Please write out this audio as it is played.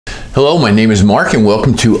Hello, my name is Mark and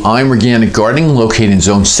welcome to I'm Organic Gardening, located in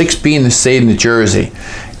Zone 6B in the state of New Jersey.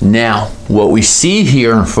 Now, what we see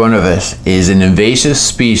here in front of us is an invasive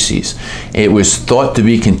species. It was thought to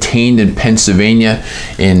be contained in Pennsylvania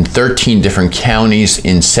in 13 different counties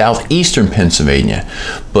in southeastern Pennsylvania.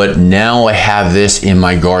 But now I have this in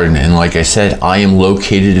my garden, and like I said, I am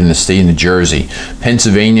located in the state of New Jersey.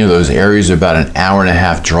 Pennsylvania, those areas are about an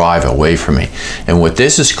hour-and-a-half drive away from me. And what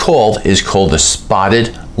this is called the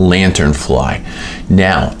spotted lanternfly.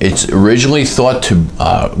 Now, it's originally thought to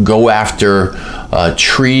go after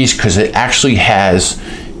trees because it actually has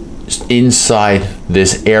inside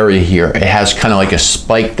this area here, it has kind of like a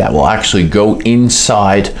spike that will actually go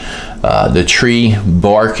inside the tree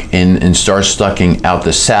bark and start sucking out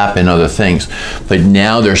the sap and other things. But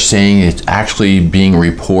now they're saying it's actually being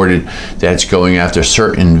reported that it's going after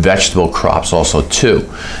certain vegetable crops also too.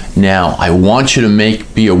 Now, I want you to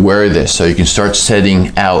be aware of this so you can start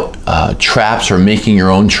setting out traps or making your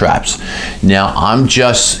own traps. Now, I'm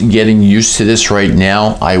just getting used to this right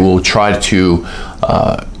now. I will try to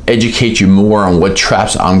educate you more on what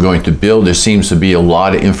traps I'm going to build. There seems to be a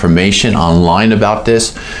lot of information online about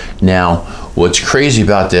this. Now, what's crazy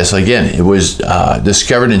about this, again, it was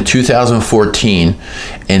discovered in 2014,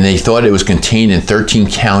 and they thought it was contained in 13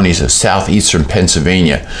 counties of southeastern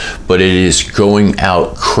Pennsylvania, but it is going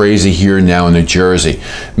out crazy here now in New Jersey.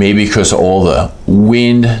 Maybe because of all the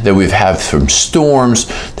wind that we've had from storms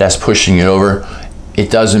that's pushing it over. It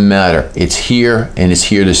doesn't matter. It's here and it's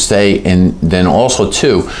here to stay. And then also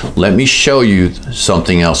too, let me show you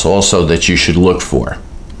something else also that you should look for.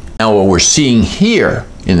 Now, what we're seeing here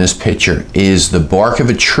in this picture is the bark of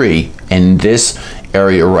a tree, and this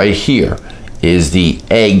area right here is the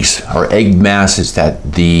eggs or egg masses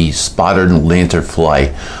that the spotted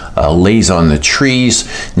lanternfly lays on the trees.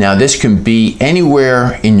 Now, this can be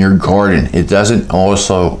anywhere in your garden. It doesn't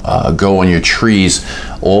also go on your trees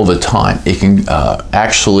all the time. It can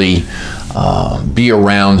actually be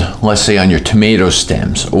around, let's say, on your tomato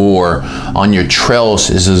stems or on your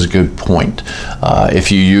trellises is a good point.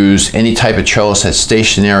 If you use any type of trellis that's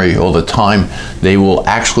stationary all the time, they will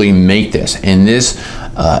actually make this. And this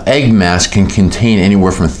egg mass can contain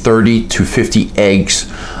anywhere from 30 to 50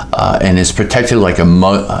 eggs, and is protected like a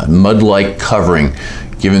mud-like covering,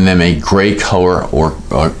 giving them a gray color or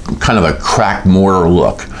kind of a cracked mortar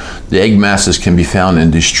look. The egg masses can be found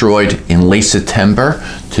and destroyed in late September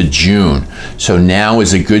to June. So now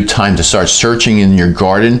is a good time to start searching in your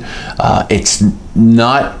garden. It's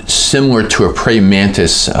not similar to a praying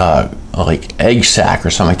mantis like egg sac or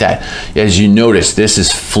something like that. As you notice, this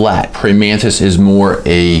is flat. Praying mantis is more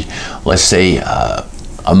a, let's say,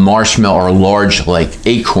 a marshmallow or a large like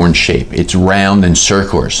acorn shape. It's round and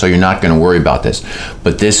circular, so you're not going to worry about this.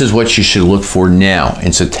 But this is what you should look for now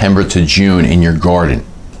in September to June in your garden.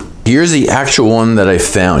 Here's the actual one that I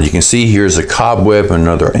found. You can see here's a cobweb,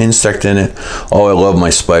 another insect in it. Oh, I love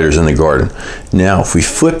my spiders in the garden. Now, if we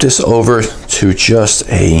flip this over to just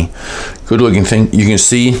a good looking thing, you can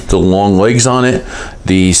see the long legs on it,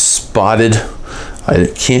 the spotted, I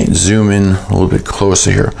can't zoom in a little bit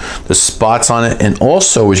closer here, the spots on it, and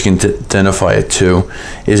also what you can identify it too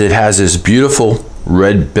is it has this beautiful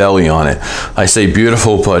red belly on it. I say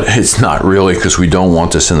beautiful, but it's not really, because we don't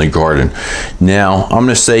want this in the garden. Now, I'm going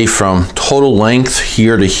to say from total length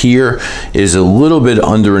here to here is a little bit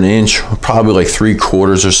under an inch, probably like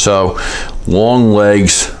 3/4 or so. Long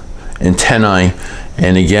legs, antennae,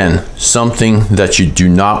 and again, something that you do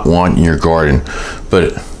not want in your garden.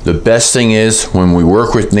 But the best thing is when we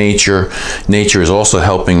work with nature, nature is also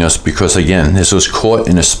helping us, because again, this was caught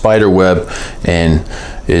in a spider web and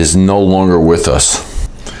is no longer with us.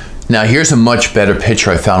 Now, here's a much better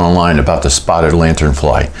picture I found online about the spotted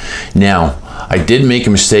lanternfly. Now, I did make a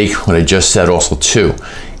mistake what I just said also too.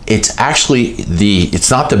 It's actually it's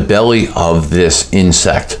not the belly of this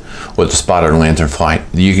insect with the spotted lanternfly.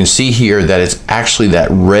 You can see here that it's actually that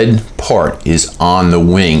red part is on the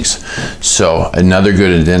wings. So another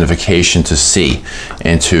good identification to see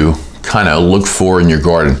and to kind of look for in your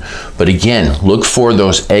garden. But again, look for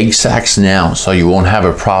those egg sacs now so you won't have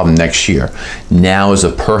a problem next year. Now is a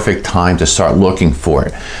perfect time to start looking for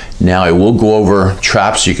it. Now, I will go over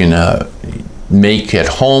traps you can make at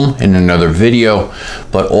home in another video,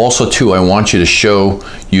 but also too, I want you to show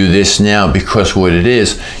you this now, because what it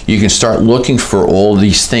is, you can start looking for all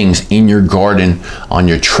these things in your garden, on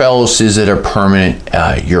your trellises that are permanent,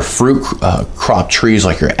 your fruit crop trees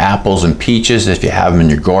like your apples and peaches, if you have them in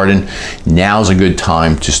your garden. Now's a good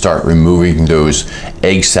time to start removing those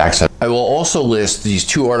egg sacs. I will also list these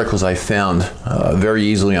two articles I found very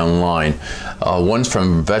easily online. One's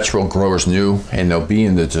from Vegetable Growers New, and there'll be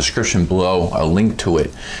in the description below a link to it.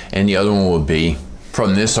 And the other one will be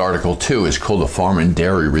from this article too. It's called the Farm and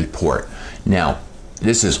Dairy Report. Now,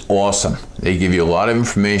 this is awesome. They give you a lot of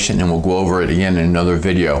information, and we'll go over it again in another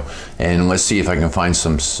video. And let's see if I can find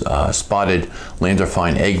some spotted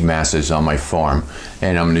Lanterfine egg masses on my farm.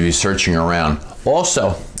 And I'm going to be searching around.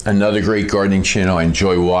 Also, another great gardening channel I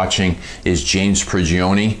enjoy watching is James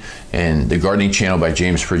Prigioni, and the gardening channel by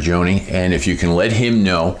James Prigioni. And if you can let him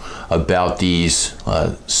know about these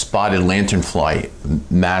spotted lanternfly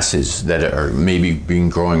masses that are maybe being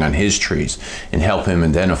growing on his trees, and help him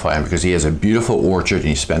identify them, because he has a beautiful orchard and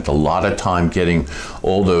he spent a lot of time getting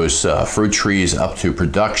all those fruit trees up to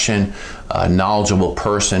production. Knowledgeable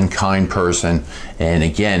person, kind person, and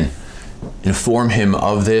again, inform him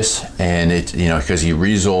of this, and it, you know, because he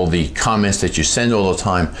reads all the comments that you send all the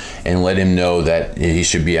time, and let him know that he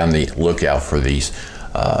should be on the lookout for these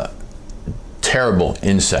terrible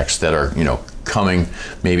insects that are, you know, coming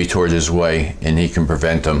maybe towards his way, and he can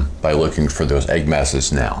prevent them by looking for those egg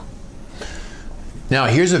masses now. Now,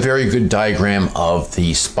 here's a very good diagram of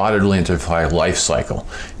the spotted lanternfly life cycle.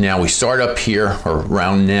 Now, we start up here, or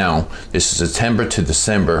around now, this is September to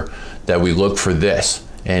December that we look for this.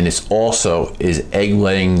 And it's also is egg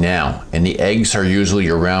laying now, and the eggs are usually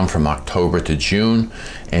around from October to June,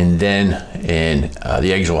 and then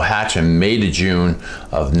the eggs will hatch in May to June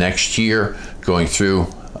of next year, going through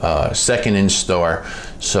second instar,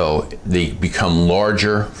 so they become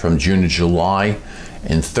larger from June to July,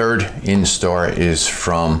 and third instar is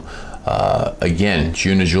from again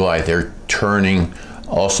June to July. They're turning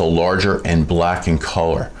also larger and black in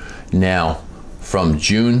color. Now, from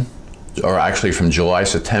June, or actually from July,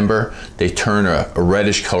 September, they turn a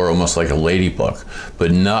reddish color, almost like a ladybug,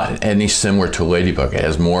 but not any similar to a ladybug. It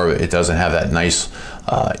has more, it doesn't have that nice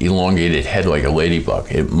elongated head like a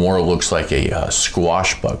ladybug. It more looks like a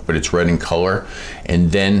squash bug, but it's red in color,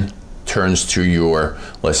 and then turns to your,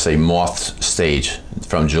 let's say, moth stage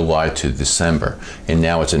from July to December, and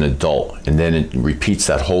now it's an adult, and then it repeats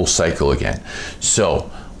that whole cycle again.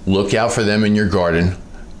 So look out for them in your garden.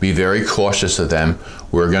 Be very cautious of them.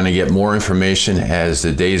 We're going to get more information as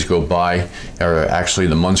the days go by, or actually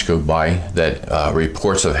the months go by, that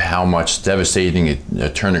reports of how much devastating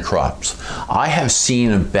it turn to crops. I have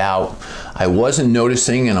seen about, I wasn't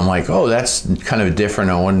noticing, and I'm like, oh, that's kind of different.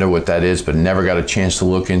 I wonder what that is, but never got a chance to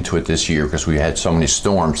look into it this year because we had so many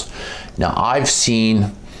storms. Now, I've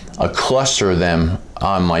seen a cluster of them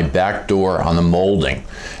on my back door on the molding,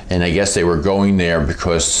 and I guess they were going there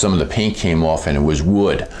because some of the paint came off and it was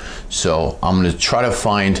wood. So I'm going to try to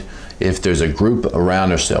find if there's a group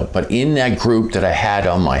around or so. But in that group that I had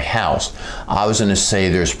on my house, I was going to say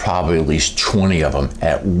there's probably at least 20 of them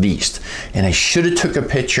at least. And I should have took a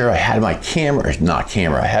picture. I had my camera,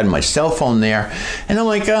 I had my cell phone there, and I'm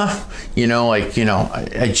like,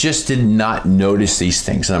 I just did not notice these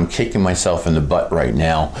things, and I'm kicking myself in the butt right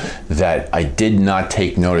now that I did not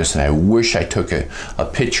take notice, and I wish I took a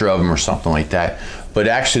picture of them or something like that. But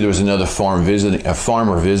actually, there was another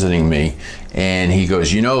farmer visiting me, and he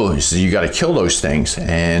goes, he says, you got to kill those things.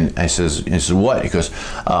 And I says, what? He goes,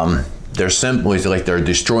 they're simply like they're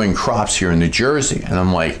destroying crops here in New Jersey. And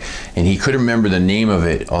I'm like, and he couldn't remember the name of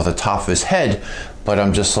it off the top of his head, but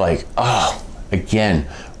I'm just like, oh, again,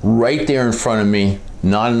 right there in front of me,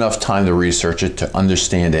 not enough time to research it, to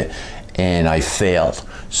understand it, and I failed.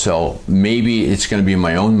 So maybe it's going to be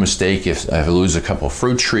my own mistake if I lose a couple of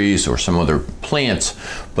fruit trees or some other plants.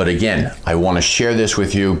 But again, I want to share this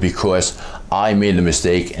with you because I made the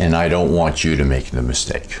mistake, and I don't want you to make the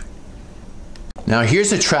mistake. Now,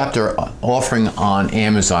 here's a trap they're offering on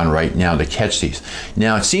Amazon right now to catch these.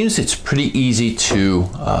 Now, it seems it's pretty easy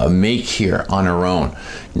to make here on our own.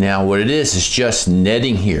 Now, what it is just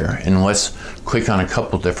netting here, and let's click on a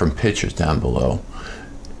couple different pictures down below.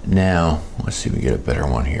 Now, let's see if we get a better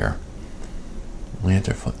one here.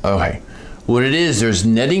 Okay, what it is, there's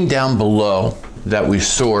netting down below that we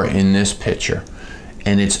saw in this picture,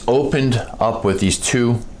 and it's opened up with these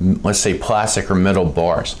two, let's say, plastic or metal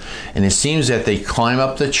bars, and it seems that they climb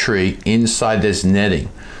up the tree inside this netting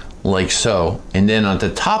like so, and then on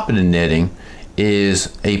the top of the netting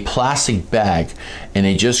is a plastic bag, and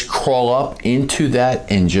they just crawl up into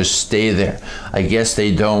that and just stay there. I guess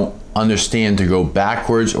they don't understand to go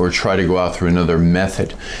backwards or try to go out through another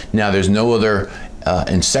method. Now, there's no other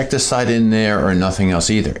insecticide in there or nothing else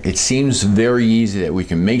either. It seems very easy that we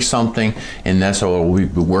can make something, and that's what we'll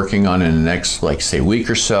be working on in the next, like, say, week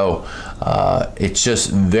or so. It's just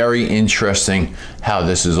very interesting how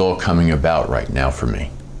this is all coming about right now for me.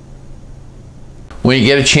 When you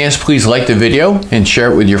get a chance, please like the video and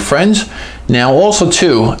share it with your friends. Now also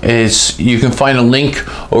too, is you can find a link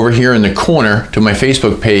over here in the corner to my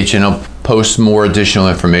Facebook page, and I'll post more additional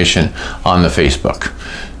information on the Facebook.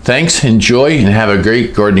 Thanks, enjoy, and have a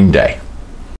great gardening day.